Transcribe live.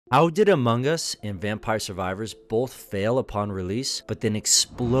How did Among Us and Vampire Survivors both fail upon release, but then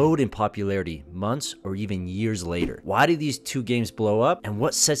explode in popularity months or even years later? Why did these two games blow up, and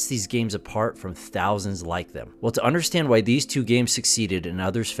what sets these games apart from thousands like them? Well, to understand why these two games succeeded and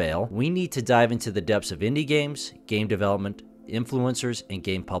others fail, we need to dive into the depths of indie games, game development, influencers, and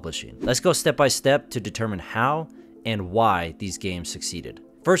game publishing. Let's go step by step to determine how and why these games succeeded.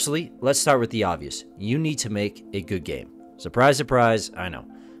 Firstly, let's start with the obvious. You need to make a good game. Surprise, surprise, I know.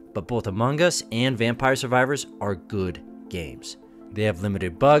 But both Among Us and Vampire Survivors are good games. They have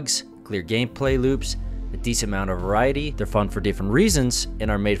limited bugs, clear gameplay loops, a decent amount of variety, they're fun for different reasons,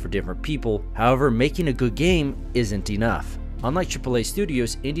 and are made for different people. However, making a good game isn't enough. Unlike AAA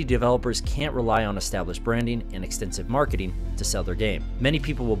studios, indie developers can't rely on established branding and extensive marketing to sell their game. Many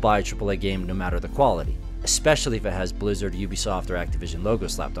people will buy a AAA game no matter the quality, especially if it has Blizzard, Ubisoft, or Activision logo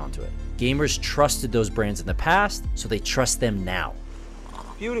slapped onto it. Gamers trusted those brands in the past, so they trust them now.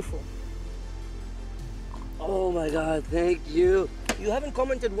 Beautiful. Oh my god, thank you. You haven't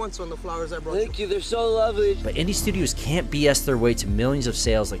commented once on the flowers I brought you. Thank you, they're so lovely. But indie studios can't BS their way to millions of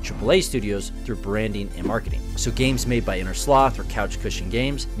sales like AAA studios through branding and marketing. So games made by Innersloth or Couch Cushion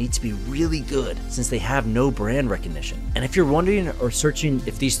Games need to be really good since they have no brand recognition. And if you're wondering or searching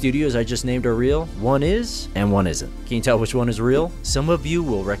if these studios I just named are real, one is and one isn't. Can you tell which one is real? Some of you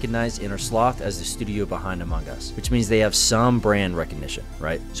will recognize Innersloth as the studio behind Among Us, which means they have some brand recognition,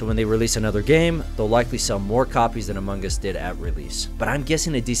 right? So when they release another game, they'll likely sell more copies than Among Us did at release. But I'm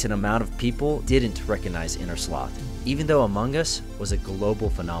guessing a decent amount of people didn't recognize Innersloth, even though Among Us was a global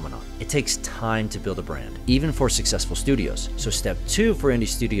phenomenon. It takes time to build a brand, even for successful studios. So step 2 for indie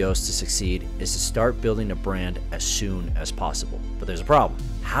studios to succeed is to start building a brand as soon as possible. But there's a problem.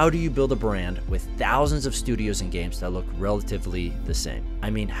 How do you build a brand with thousands of studios and games that look relatively the same? I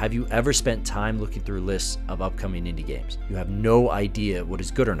mean, have you ever spent time looking through lists of upcoming indie games? You have no idea what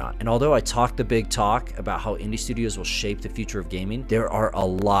is good or not. And although I talk the big talk about how indie studios will shape the future of gaming, there are a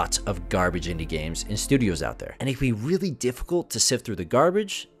lot of garbage indie games and studios out there. And it can be really difficult to sift through the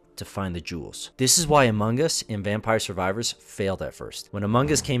garbage to find the jewels. This is why Among Us and Vampire Survivors failed at first. When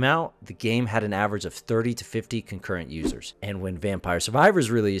Among Us came out, the game had an average of 30 to 50 concurrent users. And when Vampire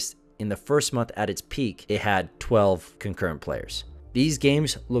Survivors released, in the first month at its peak, it had 12 concurrent players. These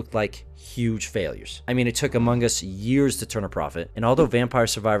games looked like huge failures. I mean, it took Among Us years to turn a profit, and although Vampire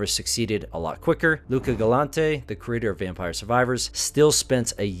Survivors succeeded a lot quicker, Luca, the creator of Vampire Survivors, still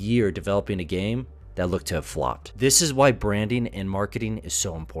spent a year developing a game that look to have flopped. This is why branding and marketing is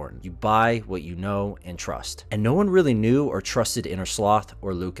so important. You buy what you know and trust. And no one really knew or trusted Innersloth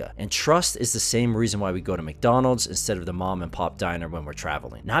or Luca. And trust is the same reason why we go to McDonald's instead of the mom and pop diner when we're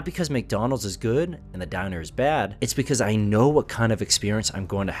traveling. Not because McDonald's is good and the diner is bad, it's because I know what kind of experience I'm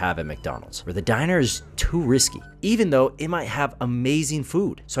going to have at McDonald's, where the diner is too risky, even though it might have amazing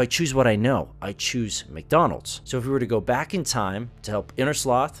food. So I choose what I know. I choose McDonald's. So if we were to go back in time to help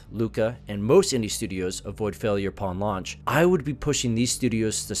Innersloth, Luca, and most indie studios avoid failure upon launch, I would be pushing these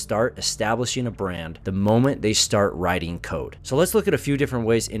studios to start establishing a brand the moment they start writing code. So let's look at a few different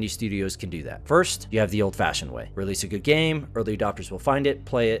ways indie studios can do that. First, you have the old-fashioned way. Release a good game, early adopters will find it,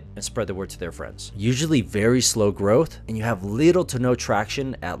 play it, and spread the word to their friends. Usually very slow growth, and you have little to no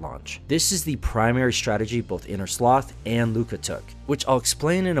traction at launch. This is the primary strategy both Innersloth and Luca took, which I'll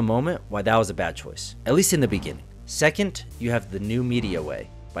explain in a moment why that was a bad choice, at least in the beginning. Second, you have the new media way,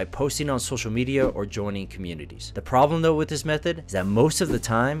 by posting on social media or joining communities. The problem though with this method is that most of the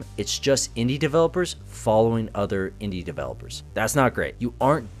time, it's just indie developers following other indie developers. That's not great. You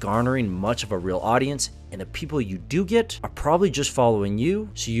aren't garnering much of a real audience, and the people you do get are probably just following you,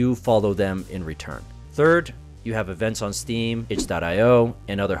 so you follow them in return. Third, you have events on Steam, itch.io,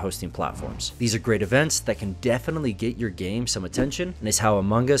 and other hosting platforms. These are great events that can definitely get your game some attention, and is how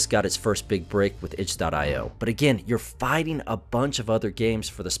Among Us got its first big break with itch.io. But again, you're fighting a bunch of other games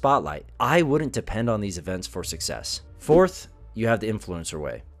for the spotlight. I wouldn't depend on these events for success. Fourth, you have the influencer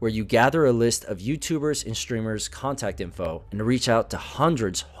way, where you gather a list of YouTubers and streamers' contact info and reach out to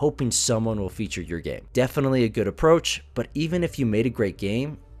hundreds hoping someone will feature your game. Definitely a good approach, but even if you made a great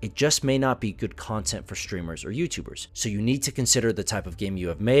game, it just may not be good content for streamers or YouTubers. So you need to consider the type of game you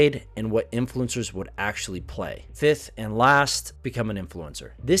have made and what influencers would actually play. Fifth and last, become an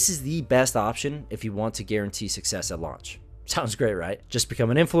influencer. This is the best option if you want to guarantee success at launch. Sounds great, right? Just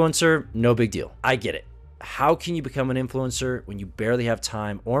become an influencer, no big deal. I get it. How can you become an influencer when you barely have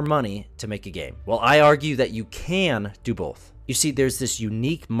time or money to make a game? Well, I argue that you can do both. You see, there's this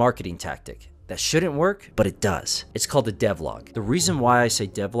unique marketing tactic that shouldn't work, but it does. It's called a devlog. The reason why I say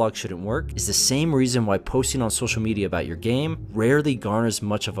devlog shouldn't work is the same reason why posting on social media about your game rarely garners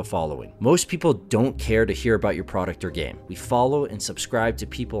much of a following. Most people don't care to hear about your product or game. We follow and subscribe to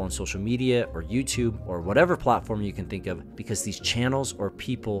people on social media or YouTube or whatever platform you can think of because these channels or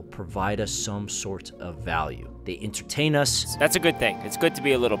people provide us some sort of value. They entertain us. That's a good thing. It's good to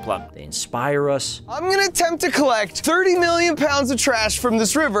be a little plump. They inspire us. I'm gonna attempt to collect 30 million pounds of trash from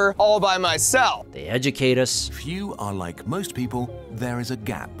this river all by myself. They educate us. If you are like most people, there is a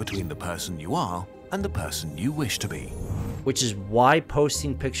gap between the person you are and the person you wish to be. Which is why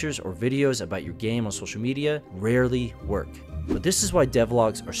posting pictures or videos about your game on social media rarely work. But this is why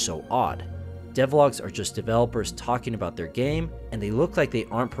devlogs are so odd. Devlogs are just developers talking about their game, and they look like they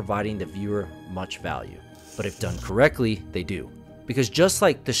aren't providing the viewer much value. But if done correctly, they do. Because just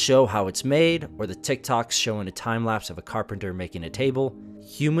like the show how it's made, or the TikToks showing a time lapse of a carpenter making a table,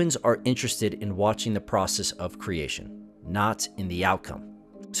 humans are interested in watching the process of creation, not in the outcome.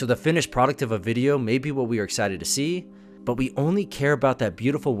 So the finished product of a video may be what we are excited to see, but we only care about that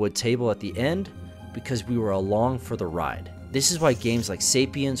beautiful wood table at the end because we were along for the ride. This is why games like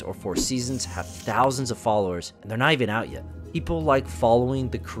Sapiens or Four Seasons have thousands of followers and they're not even out yet. People like following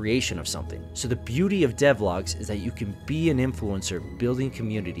the creation of something. So the beauty of devlogs is that you can be an influencer building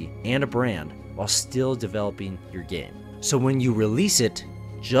community and a brand while still developing your game. So when you release it,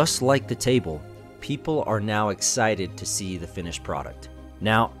 just like the table, people are now excited to see the finished product.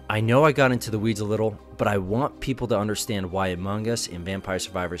 Now, I know I got into the weeds a little, but I want people to understand why Among Us and Vampire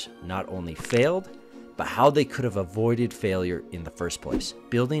Survivors not only failed, but how they could have avoided failure in the first place.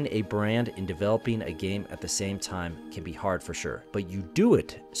 Building a brand and developing a game at the same time can be hard for sure, but you do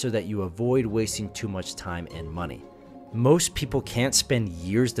it so that you avoid wasting too much time and money. Most people can't spend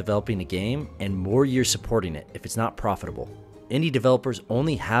years developing a game and more years supporting it if it's not profitable. Indie developers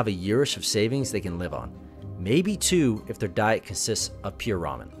only have a yearish of savings they can live on. Maybe 2 if their diet consists of pure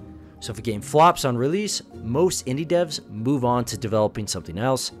ramen. So if a game flops on release, most indie devs move on to developing something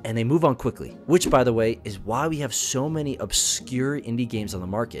else, and they move on quickly, which by the way is why we have so many obscure indie games on the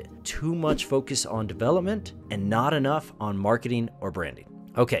market. Too much focus on development and not enough on marketing or branding.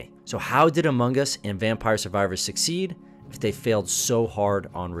 Okay, so how did Among Us and Vampire Survivors succeed if they failed so hard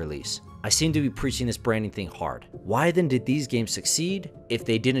on release? I seem to be preaching this branding thing hard. Why then did these games succeed if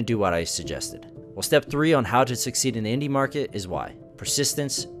they didn't do what I suggested? Well, step 3 on how to succeed in the indie market is why.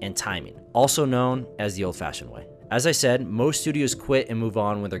 Persistence and timing, also known as the old-fashioned way. As I said, most studios quit and move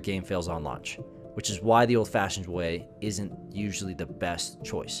on when their game fails on launch, which is why the old-fashioned way isn't usually the best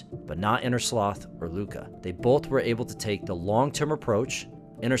choice, but not Innersloth or Luca. They both were able to take the long-term approach,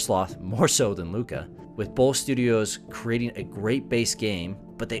 Innersloth more so than Luca, with both studios creating a great base game,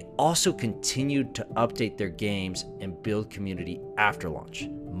 but they also continued to update their games and build community after launch,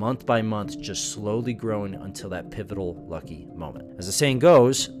 month by month, just slowly growing until that pivotal lucky moment. As the saying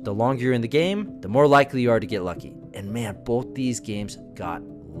goes, the longer you're in the game, the more likely you are to get lucky. And man, both these games got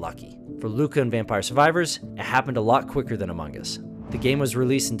lucky. For Luca and Vampire Survivors, it happened a lot quicker than Among Us. The game was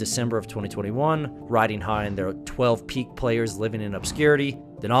released in December of 2021, riding high in their 12 peak players living in obscurity.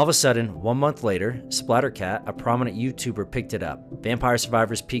 Then all of a sudden, 1 month later, Splattercat, a prominent YouTuber, picked it up. Vampire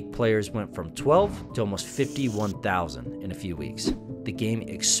Survivors peak players went from 12 to almost 51,000 in a few weeks. The game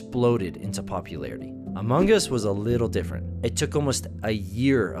exploded into popularity. Among Us was a little different. It took almost a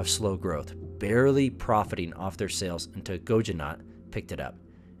year of slow growth, barely profiting off their sales until Gojanaut picked it up.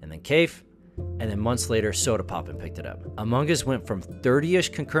 And then Cave, and then months later, Soda Poppin' picked it up. Among Us went from 30-ish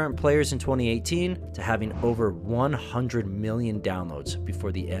concurrent players in 2018 to having over 100 million downloads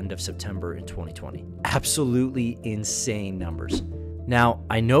before the end of September in 2020. Absolutely insane numbers. Now,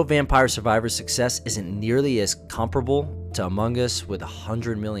 I know Vampire Survivors' success isn't nearly as comparable to Among Us with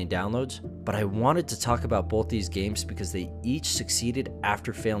 100 million downloads, but I wanted to talk about both these games because they each succeeded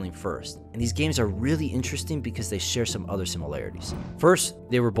after failing first. And these games are really interesting because they share some other similarities. First,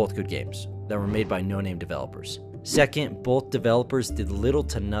 they were both good games that were made by no-name developers. Second, both developers did little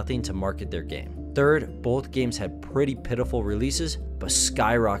to nothing to market their game. Third, both games had pretty pitiful releases, but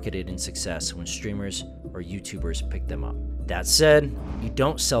skyrocketed in success when streamers or YouTubers picked them up. That said, you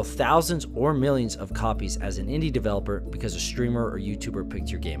don't sell thousands or millions of copies as an indie developer because a streamer or YouTuber picked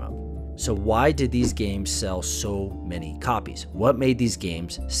your game up. So why did these games sell so many copies? What made these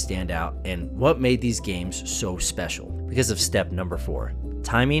games stand out and what made these games so special? Because of step number 4,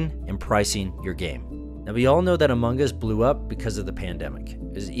 timing and pricing your game. Now we all know that Among Us blew up because of the pandemic.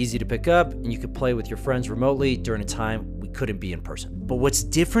 It was easy to pick up and you could play with your friends remotely during a time we couldn't be in person. But what's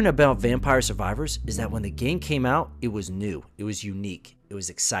different about Vampire Survivors is that when the game came out, it was new, it was unique, it was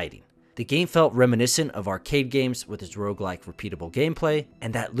exciting. The game felt reminiscent of arcade games with its roguelike repeatable gameplay,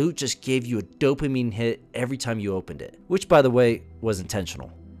 and that loot just gave you a dopamine hit every time you opened it, which by the way, was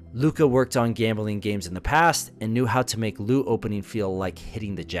intentional. Luca worked on gambling games in the past and knew how to make loot opening feel like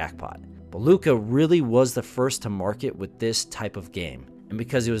hitting the jackpot. But Luca really was the first to market with this type of game. And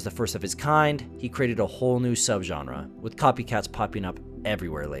because he was the first of his kind, he created a whole new subgenre, with copycats popping up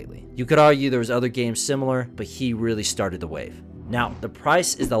everywhere lately. You could argue there was other games similar, but he really started the wave. Now, the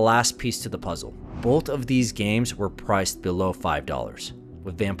price is the last piece to the puzzle. Both of these games were priced below $5,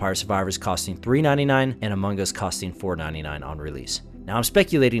 with Vampire Survivors costing $3.99 and Among Us costing $4.99 on release. Now I'm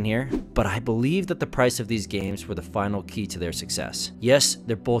speculating here, but I believe that the price of these games were the final key to their success. Yes,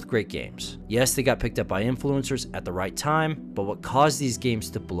 they're both great games. Yes, they got picked up by influencers at the right time, but what caused these games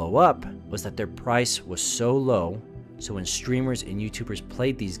to blow up was that their price was so low, so when streamers and YouTubers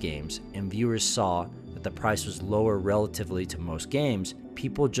played these games and viewers saw that the price was lower relatively to most games,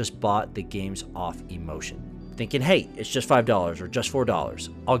 people just bought the games off emotion, thinking, hey, it's just $5 or just $4,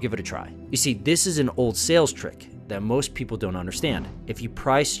 I'll give it a try. You see, this is an old sales trick that most people don't understand. If you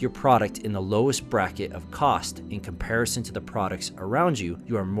price your product in the lowest bracket of cost in comparison to the products around you,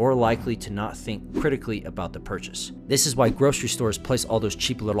 you are more likely to not think critically about the purchase. This is why grocery stores place all those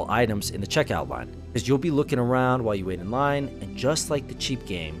cheap little items in the checkout line, because you'll be looking around while you wait in line, and just like the cheap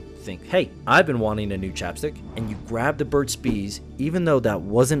game, think, hey, I've been wanting a new chapstick, and you grab the Burt's Bees even though that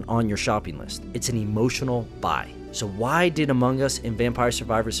wasn't on your shopping list. It's an emotional buy. So why did Among Us and Vampire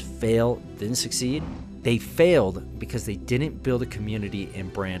Survivors fail then succeed? They failed because they didn't build a community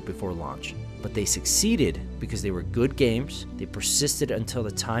and brand before launch, but they succeeded because they were good games, they persisted until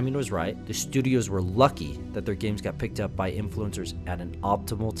the timing was right, the studios were lucky that their games got picked up by influencers at an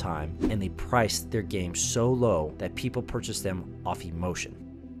optimal time, and they priced their games so low that people purchased them off emotion.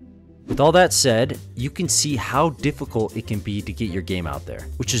 With all that said, you can see how difficult it can be to get your game out there,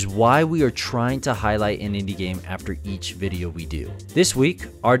 which is why we are trying to highlight an indie game after each video we do. This week,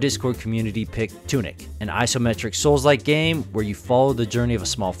 our Discord community picked Tunic, an isometric Souls-like game where you follow the journey of a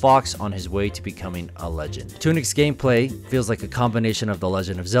small fox on his way to becoming a legend. Tunic's gameplay feels like a combination of the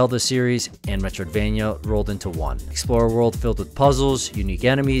Legend of Zelda series and Metroidvania rolled into one. Explore a world filled with puzzles, unique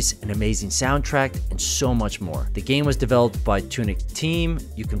enemies, an amazing soundtrack, and so much more. The game was developed by Tunic Team.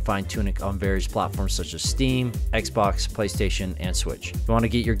 You can find Tunic on various platforms such as Steam, Xbox, PlayStation, and Switch. If you want to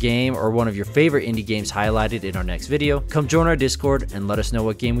get your game or one of your favorite indie games highlighted in our next video, come join our Discord and let us know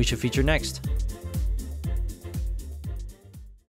what game we should feature next.